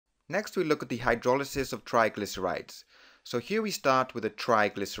Next, we look at the hydrolysis of triglycerides. So here we start with a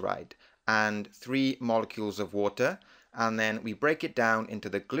triglyceride and 3 molecules of water, and then we break it down into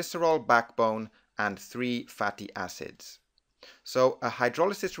the glycerol backbone and 3 fatty acids. So a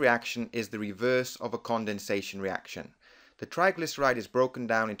hydrolysis reaction is the reverse of a condensation reaction. The triglyceride is broken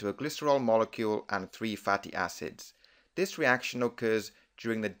down into a glycerol molecule and 3 fatty acids. This reaction occurs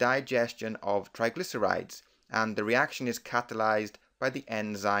during the digestion of triglycerides, and the reaction is catalyzed by the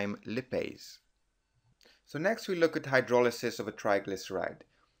enzyme lipase. So next we look at hydrolysis of a triglyceride.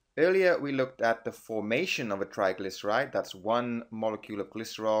 Earlier we looked at the formation of a triglyceride, that's 1 molecule of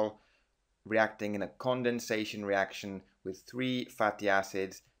glycerol reacting in a condensation reaction with 3 fatty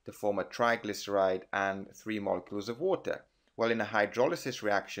acids to form a triglyceride and 3 molecules of water. Well, in a hydrolysis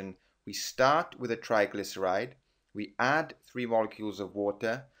reaction, we start with a triglyceride, we add 3 molecules of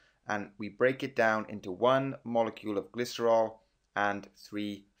water, and we break it down into 1 molecule of glycerol and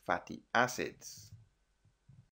 3 fatty acids.